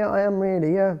 I am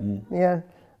really. Yeah.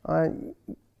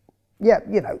 Yeah,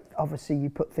 you know, obviously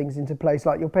you put things into place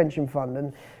like your pension fund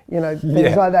and, you know,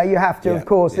 things like that. You have to, of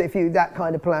course, if you that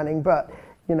kind of planning. But,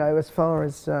 you know, as far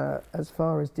as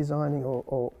designing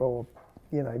or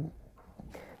you know,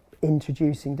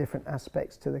 introducing different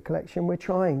aspects to the collection, we're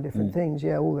trying different things,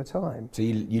 all the time. So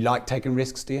you like taking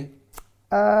risks, do you?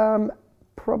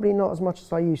 Probably not as much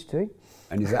as I used to.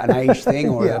 And is that an age thing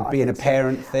or being a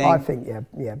parent thing? I think, a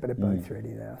bit of both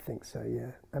really there. I think so,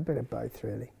 a bit of both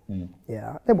really.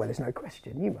 Yeah, well, there's no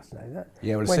question. You must know that.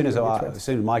 Yeah, well, as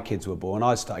soon as my kids were born,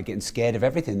 I started getting scared of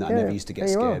everything that I never used to get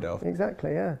scared of.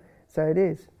 Exactly, so it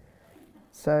is.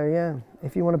 So yeah,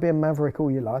 if you want to be a maverick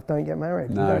all your life, don't get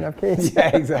married. No. Don't have kids.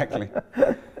 Yeah, exactly.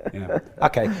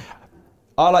 Okay,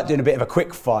 I like doing a bit of a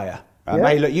quick fire.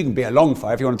 Hey, look, you can be a long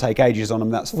fire if you want to take ages on them.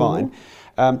 That's fine.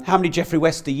 How many Jeffery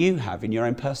West do you have in your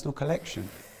own personal collection?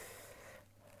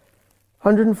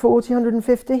 140,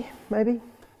 150, maybe.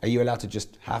 Are you allowed to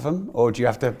just have them, or do you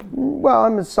have to? Well,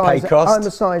 I'm a size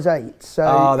 8,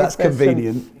 so. That's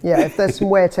convenient. If there's some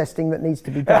wear testing that needs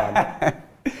to be done.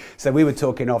 So we were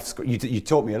talking off. You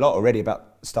taught me a lot already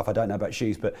about stuff I don't know about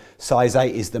shoes, but size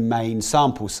 8 is the main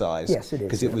sample size. Yes, it is.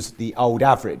 Because it was the old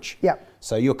average. Yeah.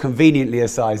 So you're convenently a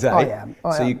size 8. I am.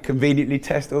 So you conveniently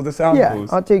test all the samples.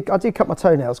 Yeah, I do cut my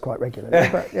toenails quite regularly.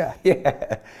 But yeah.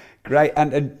 Yeah. Great.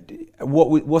 And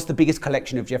what's the biggest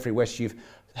collection of Jeffery West you've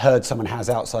heard someone has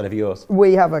outside of yours?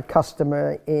 We have a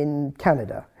customer in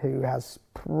Canada who has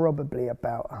probably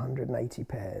about 180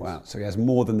 pairs. Wow, so he has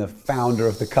more than the founder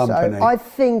of the company. So I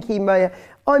think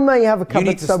I may have a cupboard somewhere. You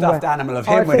need a stuffed animal of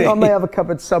him. I think I may have a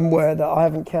cupboard somewhere that I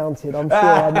haven't counted. I'm sure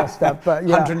I must have, but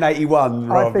 181,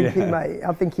 Rob. I think he may have,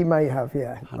 I think he may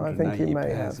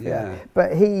pairs, have,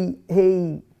 But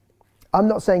he I'm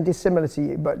not saying dissimilar to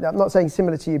you, but I'm not saying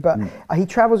similar to you, but he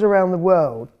travels around the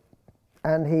world.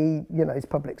 And he, you know, is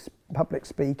public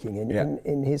speaking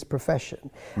in his profession,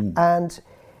 and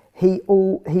he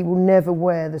will never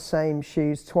wear the same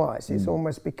shoes twice. It's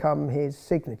almost become his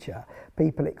signature.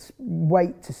 People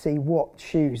wait to see what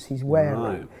shoes he's wearing.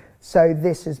 Right. So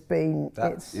this has been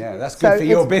that's good for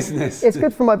your business. It's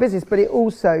good for my business, but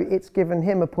it's given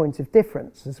him a point of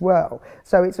difference as well.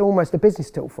 So it's almost a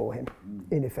business tool for him,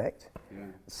 in effect.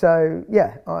 So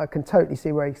yeah, I can totally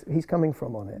see where he's coming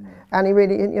from on it. And he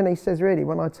really, you know, he says really,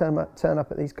 when I turn up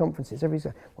at these conferences, everybody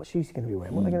says, what shoes are you going to be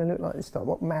wearing? What are they going to look like this time?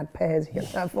 What mad pairs are you going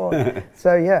to have on?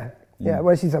 So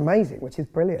well, she's amazing, which is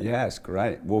brilliant. Yeah, it's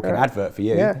great. Walking advert for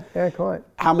you. Yeah, quite.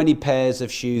 How many pairs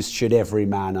of shoes should every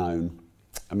man own?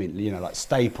 I mean, you know, like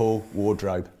staple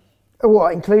wardrobe.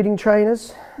 What, including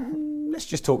trainers? Let's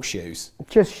just talk shoes.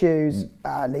 Just shoes,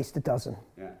 at least a dozen.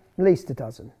 Yeah. At least a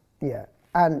dozen, yeah.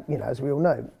 And, you know, as we all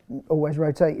know, always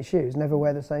rotate your shoes. Never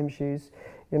wear the same shoes,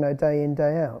 you know, day in,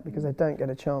 day out, because they don't get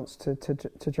a chance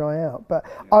to dry out. But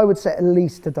I would say at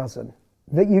least a dozen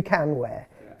that you can wear.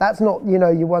 Yeah. That's not, you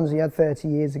know, your ones you had 30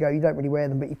 years ago. You don't really wear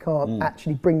them, but you can't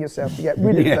actually bring yourself to get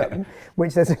rid of them,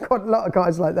 which there's quite a lot of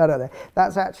guys like that out there.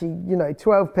 That's actually, you know,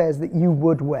 12 pairs that you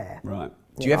would wear. Right.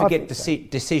 Do you ever get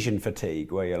decision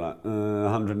fatigue where you're like,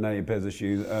 180 pairs of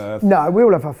shoes? No, we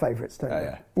all have our favourites, don't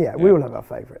we? Yeah, we all have our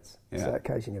favourites. Yeah. So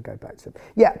occasionally you'll go back to them.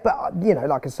 Yeah, but, you know,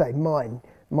 like I say, my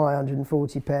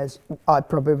 140 pairs, I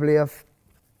probably have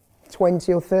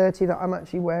 20 or 30 that I'm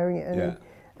actually wearing it.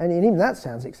 And even that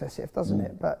sounds excessive, doesn't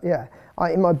it? But yeah,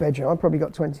 in my bedroom, I've probably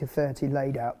got 20 or 30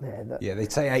 laid out there. They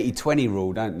say 80-20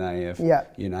 rule, don't they?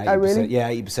 You know, 80%, oh, really?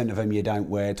 Yeah, 80% of them you don't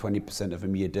wear, 20% of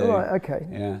them you do. Oh, right,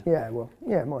 okay.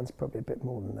 Yeah, mine's probably a bit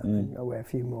more than that. Then. I wear a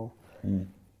few more.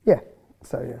 Yeah,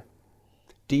 so yeah.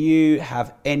 Do you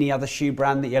have any other shoe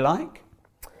brand that you like?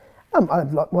 I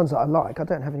have ones that I like. I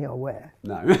don't have any I wear.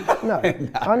 No. No.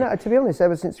 I know. To be honest,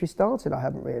 ever since we started, I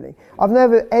haven't really. I've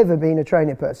never ever been a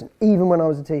trainer person, even when I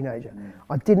was a teenager.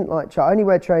 I didn't like. I only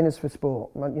wear trainers for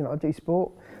sport. You know, I do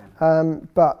sport,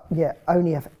 but yeah,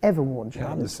 only have ever worn trainers.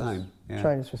 Yeah, I'm the same. Yeah.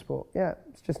 Trainers for sport. Yeah,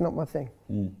 it's just not my thing.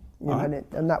 You know,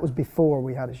 and that was before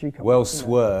we had a shoe company. Well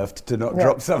swerved to not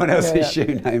drop someone else's shoe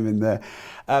name in there.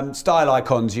 Style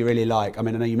icons you really like. I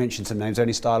mean, I know you mentioned some names.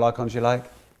 Any style icons you like?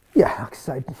 Yeah, like I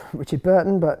say, Richard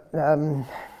Burton, but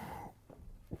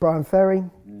Brian Ferry,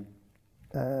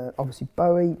 obviously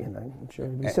Bowie, you know, I'm sure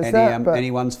everybody says that. But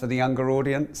any ones for the younger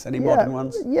audience? Any modern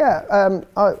ones? Yeah,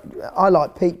 I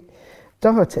like Pete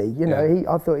Doherty, you know,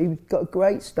 I thought he got a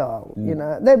great style, you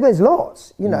know. There's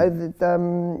lots, you know,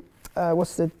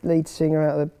 what's the lead singer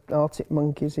out of the Arctic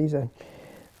Monkeys? He's a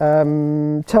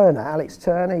Turner, Alex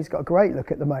Turner, he's got a great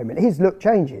look at the moment. His look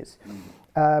changes.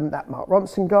 That Mark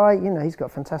Ronson guy, you know, he's got a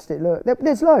fantastic look.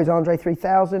 There's loads, Andre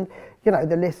 3000, you know,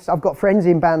 the list. I've got friends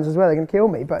in bands as well, they're going to kill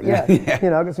me, but you know,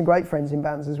 I've got some great friends in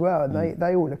bands as well, and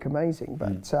they all look amazing.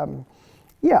 But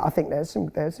I think there's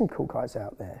some cool guys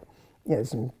out there. You know,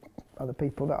 some other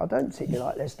people that I don't particularly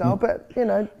like their style, but you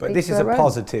know. But this is a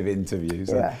positive interview.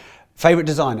 So. Favourite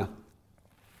designer?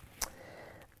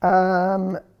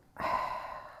 Do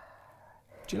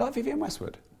you like Vivienne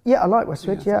Westwood? Yeah, I like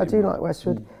Westwood. Yeah, I do like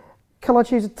Westwood. Can I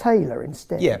choose a tailor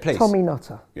instead? Yeah, please. Tommy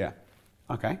Nutter. Yeah.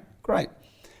 Okay, great.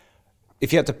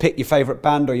 If you had to pick your favourite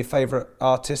band or your favourite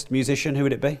artist, musician, who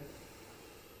would it be?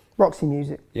 Roxy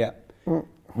Music. Yeah.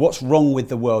 What's wrong with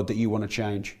the world that you want to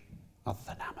change, other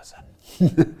than Amazon?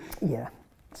 Yeah.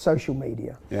 Social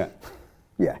media. Yeah.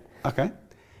 Yeah. Okay.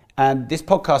 And this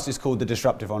podcast is called The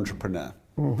Disruptive Entrepreneur.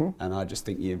 And I just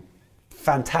think you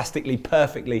fantastically,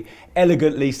 perfectly,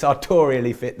 elegantly,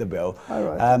 sartorially fit the bill. All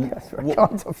right. That's very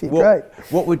kind of you. Great.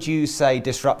 What would you say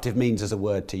disruptive means as a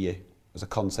word to you, as a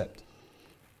concept?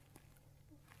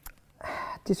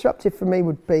 Disruptive for me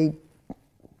would be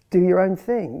do your own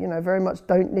thing, you know, very much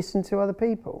don't listen to other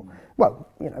people. Well,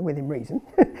 you know, within reason.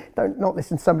 Don't not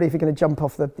listen to somebody if you're going to jump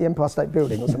off the Empire State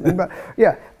Building or something. But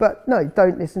no,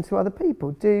 don't listen to other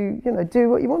people. Do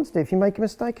what you want to do. If you make a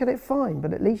mistake at it, fine.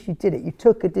 But at least you did it. You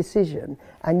took a decision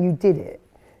and you did it.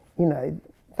 You know,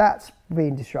 that's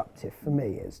being disruptive for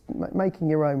me, is making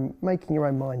your own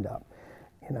mind up.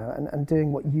 You know, and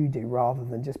doing what you do rather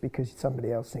than just because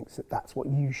somebody else thinks that that's what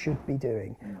you should be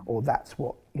doing, or that's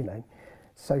what, you know,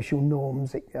 social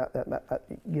norms,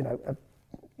 you know, are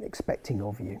expecting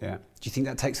of you. Yeah. Do you think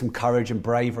that takes some courage and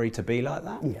bravery to be like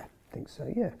that? Yeah, I think so,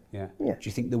 yeah. Yeah. Do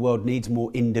you think the world needs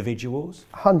more individuals?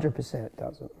 100% it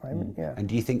does at the moment, yeah. And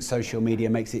do you think social media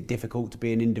makes it difficult to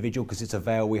be an individual because it's a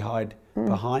veil we hide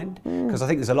behind? Because I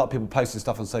think there's a lot of people posting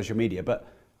stuff on social media, but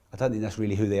I don't think that's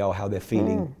really who they are, how they're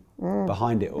feeling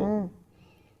behind it all.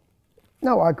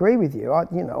 No, I agree with you.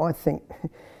 I think...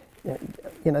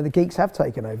 You know, the geeks have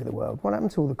taken over the world. What happened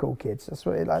to all the cool kids? That's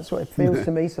what it feels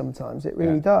to me sometimes. It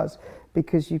really does,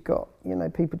 because you've got, you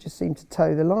know, people just seem to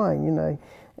toe the line. You know,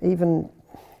 even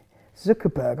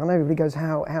Zuckerberg. I know everybody goes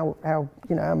how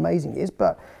you know how amazing he is,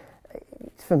 but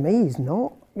for me, he's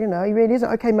not. You know, he really isn't.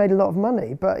 Okay, he made a lot of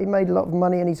money, but he made a lot of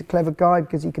money, and he's a clever guy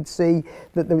because he could see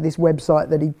that there was this website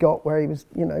that he'd got where he was,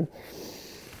 you know,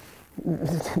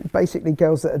 basically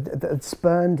girls that had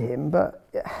spurned him, but.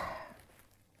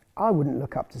 I wouldn't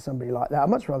look up to somebody like that. I'd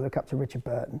much rather look up to Richard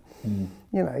Burton.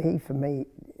 You know, he, for me,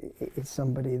 is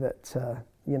somebody that,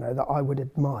 you know, that I would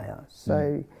admire.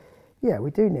 So, yeah, I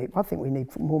think we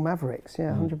need more mavericks.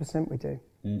 Yeah, 100% we do.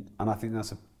 And I think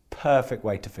that's a perfect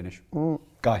way to finish.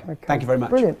 Guy, thank you very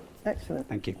much. Brilliant. Excellent.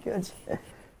 Thank you. Good.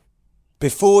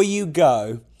 Before you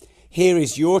go, here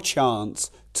is your chance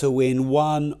to win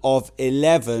one of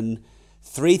 11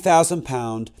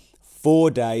 £3,000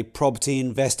 4-day property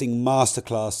investing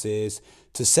masterclasses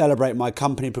to celebrate my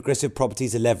company Progressive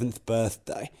Property's 11th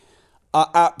birthday. I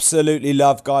absolutely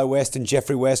love Guy West and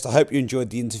Jeffery West. I hope you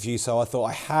enjoyed the interview, so I thought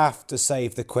I have to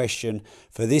save the question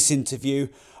for this interview.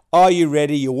 Are you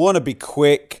ready? You want to be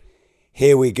quick?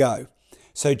 Here we go.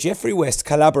 So Jeffery West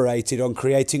collaborated on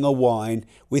creating a wine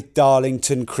with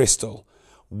Darlington Crystal.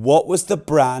 What was the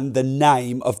brand, the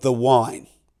name of the wine?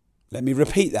 Let me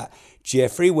repeat that.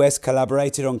 Jeffery West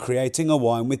collaborated on creating a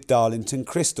wine with Darlington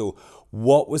Crystal.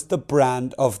 What was the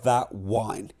brand of that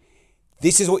wine?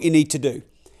 This is what you need to do.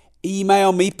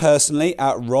 Email me personally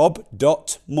at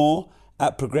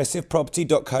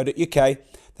rob.moore@progressiveproperty.co.uk.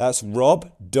 That's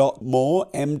rob.moore,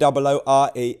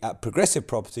 M-O-O-R-E,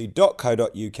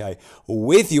 @progressiveproperty.co.uk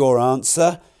with your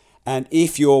answer. And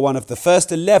if you're one of the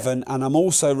first 11, and I'm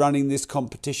also running this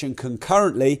competition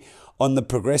concurrently on the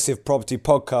Progressive Property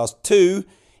Podcast too,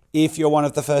 if you're one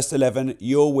of the first 11,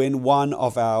 you'll win one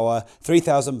of our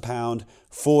 £3,000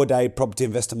 4-day property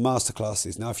investor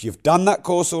masterclasses. Now, if you've done that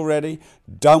course already,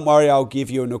 don't worry, I'll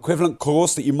give you an equivalent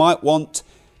course that you might want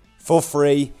for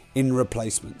free in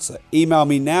replacement. So email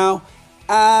me now,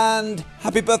 and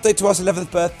happy birthday to us,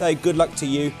 11th birthday. Good luck to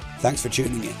you. Thanks for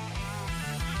tuning in.